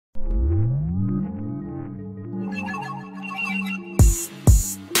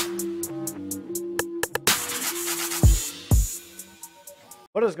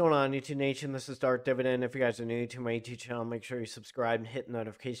What is going on, YouTube Nation? This is Dark Dividend. If you guys are new to my YouTube channel, make sure you subscribe and hit the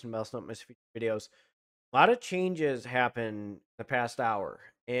notification bell so you don't miss future videos. A lot of changes happened the past hour,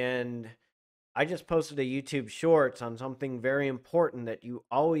 and I just posted a YouTube Shorts on something very important that you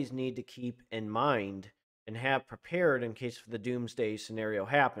always need to keep in mind and have prepared in case the doomsday scenario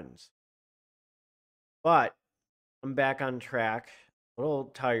happens. But I'm back on track. A little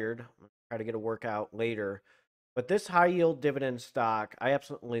tired. I'm going to try to get a workout later. But this high yield dividend stock, I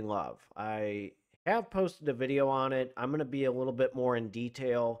absolutely love. I have posted a video on it. I'm going to be a little bit more in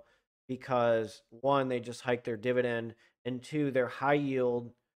detail because one, they just hiked their dividend, and two, they're high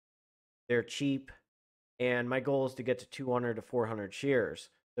yield, they're cheap, and my goal is to get to 200 to 400 shares.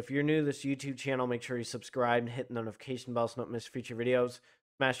 So if you're new to this YouTube channel, make sure you subscribe and hit the notification bell so you don't miss future videos.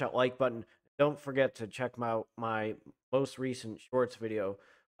 Smash that like button. Don't forget to check my most recent shorts video.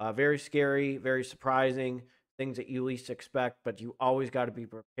 Very scary, very surprising. Things that you least expect, but you always got to be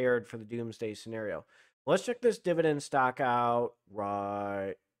prepared for the doomsday scenario. Let's check this dividend stock out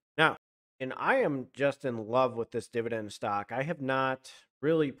right now. And I am just in love with this dividend stock. I have not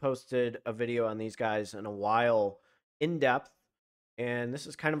really posted a video on these guys in a while in depth. And this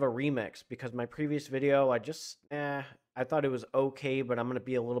is kind of a remix because my previous video, I thought it was okay, but I'm going to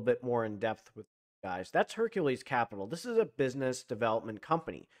be a little bit more in depth with you guys. That's Hercules Capital. This is a business development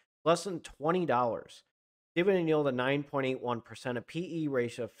company. Less than $20. Dividend yield of 9.81%, a PE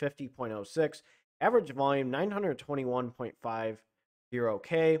ratio of 50.06, average volume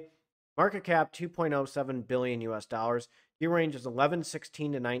 921.50K, market cap 2.07 billion US dollars. Year range is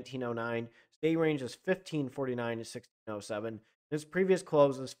 1116 to 1909. Day range is 1549 to 1607. His previous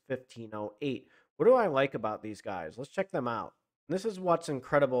close is 1508. What do I like about these guys? Let's check them out. This is what's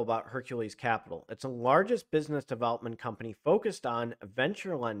incredible about Hercules Capital. It's the largest business development company focused on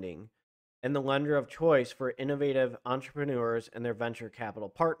venture lending and the lender of choice for innovative entrepreneurs and their venture capital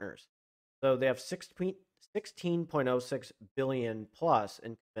partners. So they have 16.06 billion plus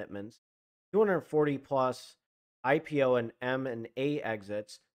in commitments, 240 plus IPO and M&A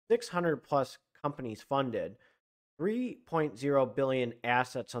exits, 600 plus companies funded, 3.0 billion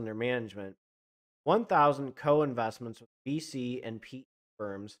assets under management, 1,000 co-investments with VC and PE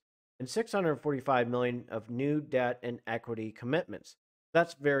firms, and 645 million of new debt and equity commitments.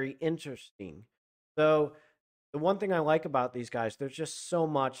 That's very interesting. So the one thing I like about these guys, there's just so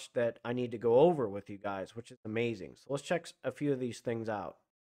much that I need to go over with you guys, which is amazing. So let's check a few of these things out.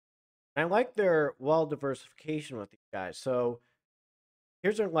 And I like their well diversification with these guys. So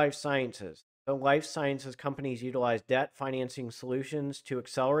here's their life sciences. So life sciences companies utilize debt financing solutions to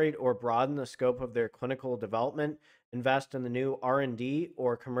accelerate or broaden the scope of their clinical development, invest in the new R&D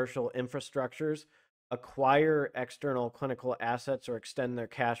or commercial infrastructures, acquire external clinical assets or extend their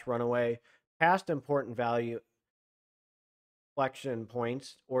cash runway past important value inflection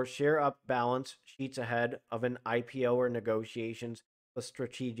points, or share up balance sheets ahead of an IPO or negotiations with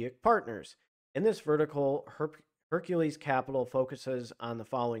strategic partners. In this vertical, Hercules Capital focuses on the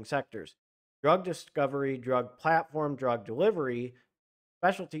following sectors: drug discovery, drug platform, drug delivery,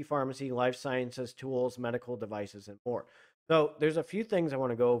 specialty pharmacy, life sciences, tools, medical devices, and more. So there's a few things I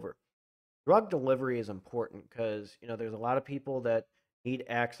want to go over. Drug delivery is important because there's a lot of people that need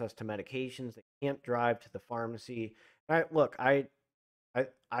access to medications. They can't drive to the pharmacy. I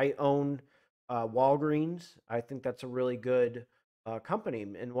own Walgreens. I think that's a really good company,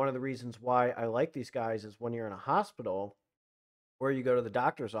 and one of the reasons why I like these guys is when you're in a hospital or you go to the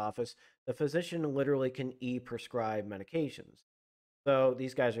doctor's office, the physician literally can e-prescribe medications. So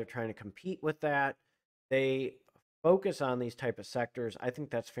these guys are trying to compete with that. They focus on these type of sectors. I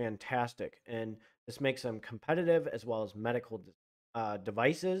think that's fantastic, and this makes them competitive as well as medical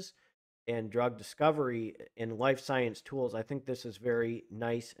devices and drug discovery and life science tools. I think this is very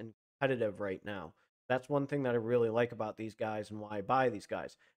nice and competitive right now. That's one thing that I really like about these guys and why I buy these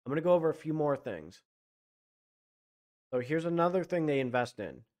guys. I'm going to go over a few more things. So here's another thing they invest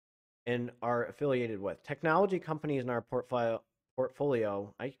in and are affiliated with. Technology companies in our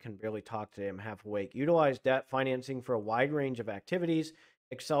portfolio, I can barely talk today, I'm half awake, utilize debt financing for a wide range of activities,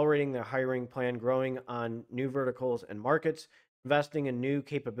 accelerating their hiring plan, growing on new verticals and markets, investing in new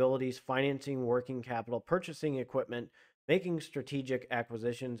capabilities, financing working capital, purchasing equipment, making strategic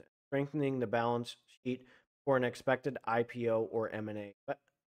acquisitions, strengthening the balance sheet for an expected IPO or M&A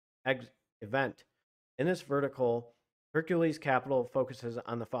event. In this vertical, Hercules Capital focuses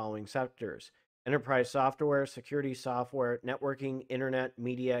on the following sectors: enterprise software, security software, networking, internet,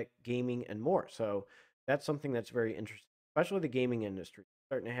 media, gaming, and more. So that's something that's very interesting, especially the gaming industry.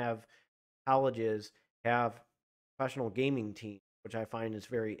 Starting to have colleges have professional gaming teams, which I find is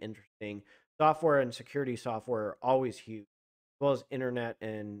very interesting. Software and security software are always huge. well as internet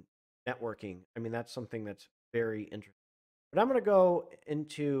and networking. I mean, that's something that's very interesting. But I'm going to go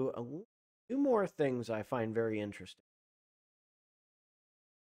into two more things I find very interesting.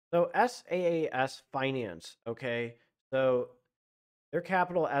 So SaaS Finance, okay? So their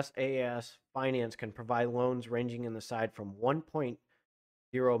capital SaaS Finance can provide loans ranging in the side from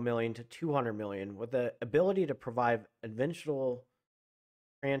 1.0 million to 200 million with the ability to provide eventual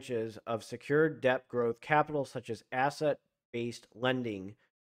tranches of secured debt growth capital such as asset-based lending,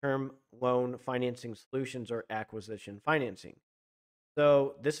 term loan financing solutions, or acquisition financing.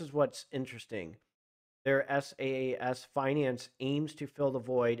 So this is what's interesting. Their SaaS Finance aims to fill the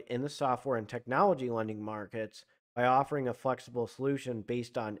void in the software and technology lending markets by offering a flexible solution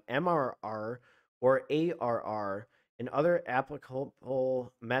based on MRR or ARR and other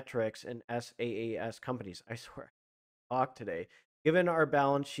applicable metrics in SaaS companies. I swear, talk today. Given our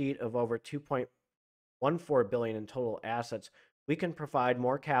balance sheet of over 2.14 billion in total assets, we can provide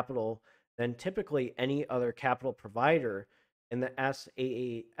more capital than typically any other capital provider in the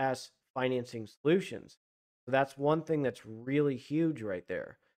SaaS financing solutions. So that's one thing that's really huge right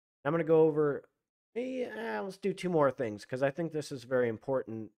there. I'm going to go over, let's do two more things because I think this is very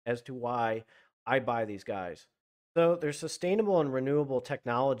important as to why I buy these guys. So their sustainable and renewable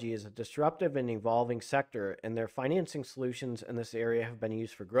technology is a disruptive and evolving sector, and their financing solutions in this area have been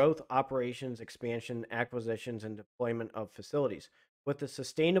used for growth, operations, expansion, acquisitions, and deployment of facilities. With the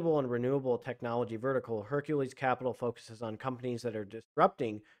sustainable and renewable technology vertical, Hercules Capital focuses on companies that are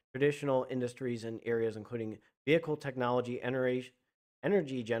disrupting traditional industries in areas including vehicle technology,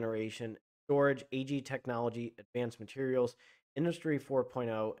 energy generation, storage, AG technology, advanced materials, Industry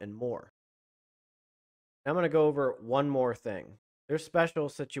 4.0, and more. I'm going to go over one more thing. Their special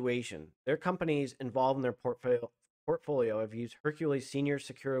situation. Their companies involved in their portfolio have used Hercules senior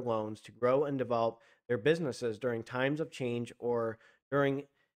secured loans to grow and develop their businesses during times of change or during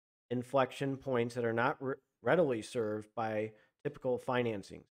inflection points that are not readily served by typical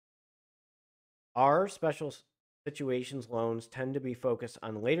financing. Our special situations loans tend to be focused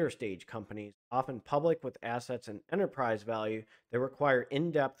on later stage companies, often public with assets and enterprise value that require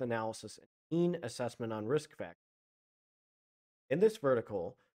in-depth analysis and keen assessment on risk factors. In this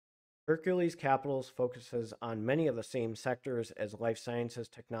vertical, Hercules Capital focuses on many of the same sectors as life sciences,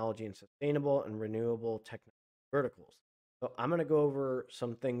 technology, and sustainable and renewable technology verticals. So I'm going to go over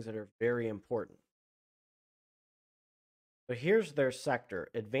some things that are very important. So here's their sector: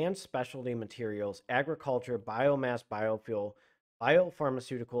 advanced specialty materials, agriculture, biomass, biofuel,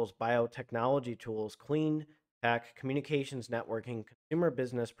 biopharmaceuticals, biotechnology tools, clean tech, communications networking, consumer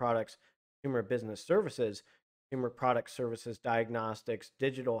business products, consumer business services, consumer product services, diagnostics,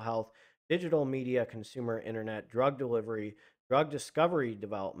 digital health, digital media, consumer internet, drug delivery, drug discovery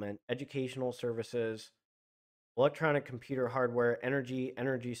development, educational services, electronic computer hardware,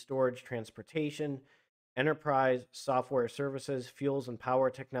 energy storage, transportation, enterprise software services, fuels and power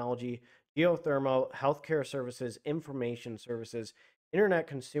technology, geothermal, healthcare services, information services, internet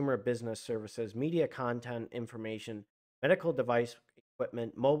consumer business services, media content information, medical device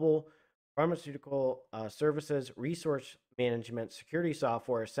equipment, mobile, pharmaceutical services, resource management, security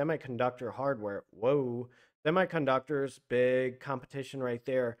software, semiconductor hardware. Whoa, semiconductors, big competition right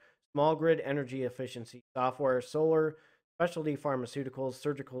there. Small grid energy efficiency software, solar, specialty pharmaceuticals,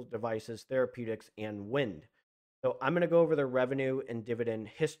 surgical devices, therapeutics, and wind. So I'm going to go over their revenue and dividend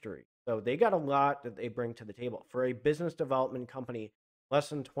history. So they got a lot that they bring to the table. For a business development company, less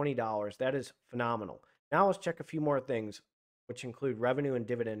than $20, that is phenomenal. Now let's check a few more things, which include revenue and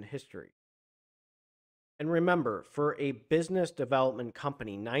dividend history. And remember, for a business development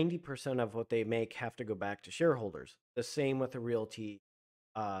company, 90% of what they make have to go back to shareholders. The same with a realty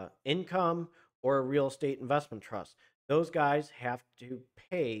income or a real estate investment trust. Those guys have to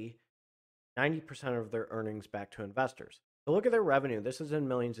pay 90% of their earnings back to investors. So look at their revenue. This is in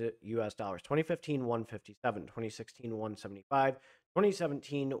millions of US dollars. 2015, 157. 2016, 175.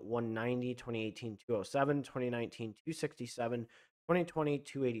 2017, 190. 2018, 207. 2019, 267. 2020,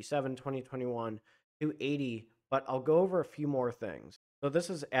 287. 2021, 280. But I'll go over a few more things. So this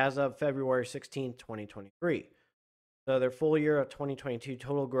is as of February 16th, 2023. So their full year of 2022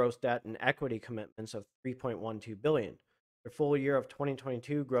 total gross debt and equity commitments of 3.12 billion. Their full year of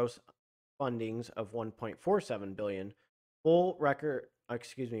 2022 gross fundings of 1.47 billion. Record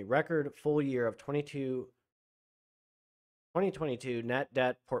full year of 2022 net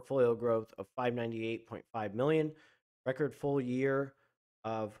debt portfolio growth of 598.5 million. Record full year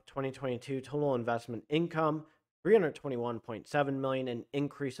of 2022 total investment income 321.7 million, an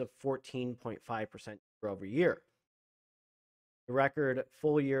increase of 14.5% year over year. The record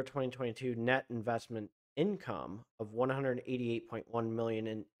full year 2022 net investment income of 188.1 million,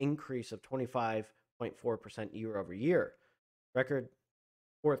 an increase of 25.4% year over year. Record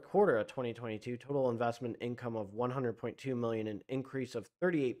fourth quarter of 2022 total investment income of 100.2 million, an increase of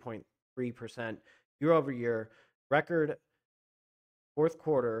 38.3% year over year. Record fourth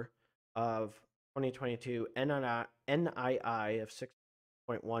quarter of 2022 NII of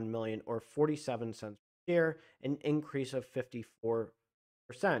 6.1 million or 47 cents per share, an increase of 54%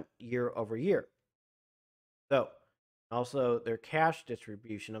 year over year. So, also their cash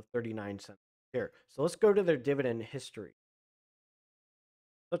distribution of 39 cents per share. So let's go to their dividend history.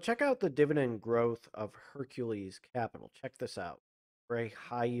 So check out the dividend growth of Hercules Capital. Check this out. For a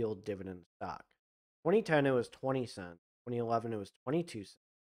high yield dividend stock. 2010 it was 20 cents. 2011 it was 22 cents.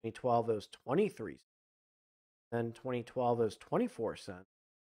 2012 it was 23 cents. Then 2012 it was 24 cents.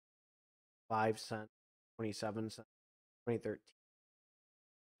 5 cents. 27 cents. 2013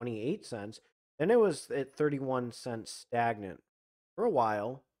 28 cents. Then it was at 31 cents stagnant for a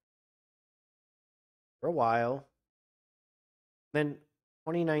while. Then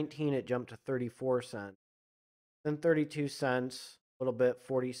 2019 it jumped to 34 cents. Then 32 cents, a little bit,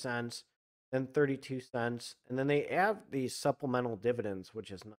 40 cents, then 32 cents. And then they have these supplemental dividends, which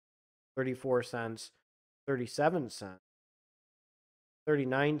is 34 cents, 37 cents,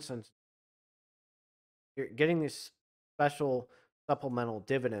 39 cents. You're getting these special supplemental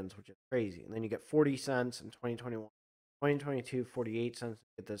dividends, which is crazy. And then you get 40 cents in 2021, 2022, 48 cents.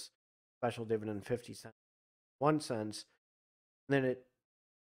 You get this special dividend, 50 cents, 1 cent. And then it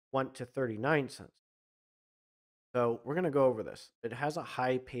went to 39 cents. So we're going to go over this. It has a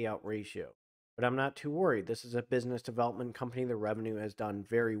high payout ratio, but I'm not too worried. This is a business development company. The revenue has done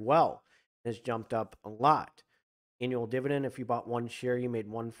very well. It has jumped up a lot. Annual dividend, if you bought one share, you made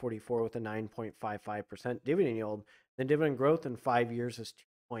 144 with a 9.55% dividend yield. The dividend growth in 5 years is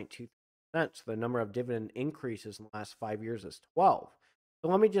 2.2%. So the number of dividend increases in the last 5 years is 12.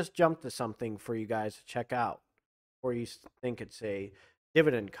 So let me just jump to something for you guys to check out before you think it's a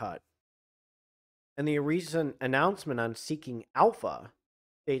dividend cut. And the recent announcement on Seeking Alpha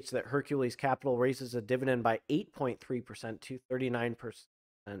states that Hercules Capital raises a dividend by 8.3% to 39%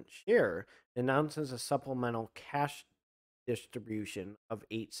 share, announces a supplemental cash distribution of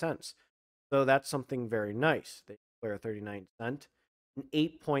 8 cents. So that's something very nice. They declare 39 cents and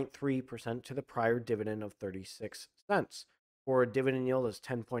 8.3% to the prior dividend of 36 cents. For a dividend yield is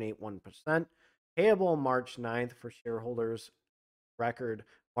 10.81%, payable March 9th for shareholders record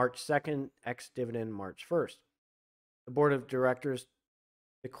March 2nd, ex-dividend March 1st. The board of directors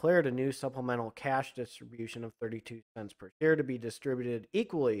declared a new supplemental cash distribution of 32 cents per share to be distributed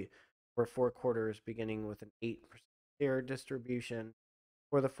equally for 4 quarters, beginning with an 8% share distribution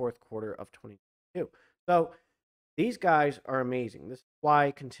for the fourth quarter of 2022. So these guys are amazing. This is why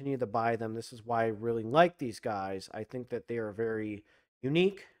I continue to buy them. This is why I really like these guys. I think that they are very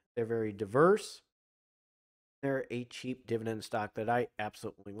unique. They're very diverse. They're a cheap dividend stock that I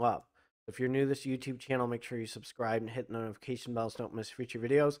absolutely love. If you're new to this YouTube channel, make sure you subscribe and hit the notification bell so don't miss future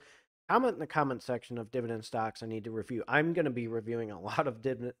videos. Comment in the comment section of dividend stocks I need to review. I'm going to be reviewing a lot of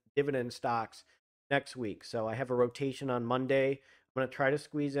dividend stocks next week. So I have a rotation on Monday. I'm going to try to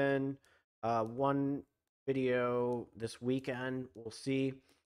squeeze in one video this weekend. We'll see.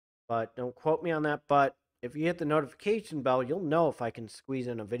 But don't quote me on that. But if you hit the notification bell, you'll know if I can squeeze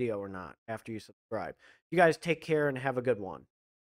in a video or not after you subscribe. You guys take care and have a good one.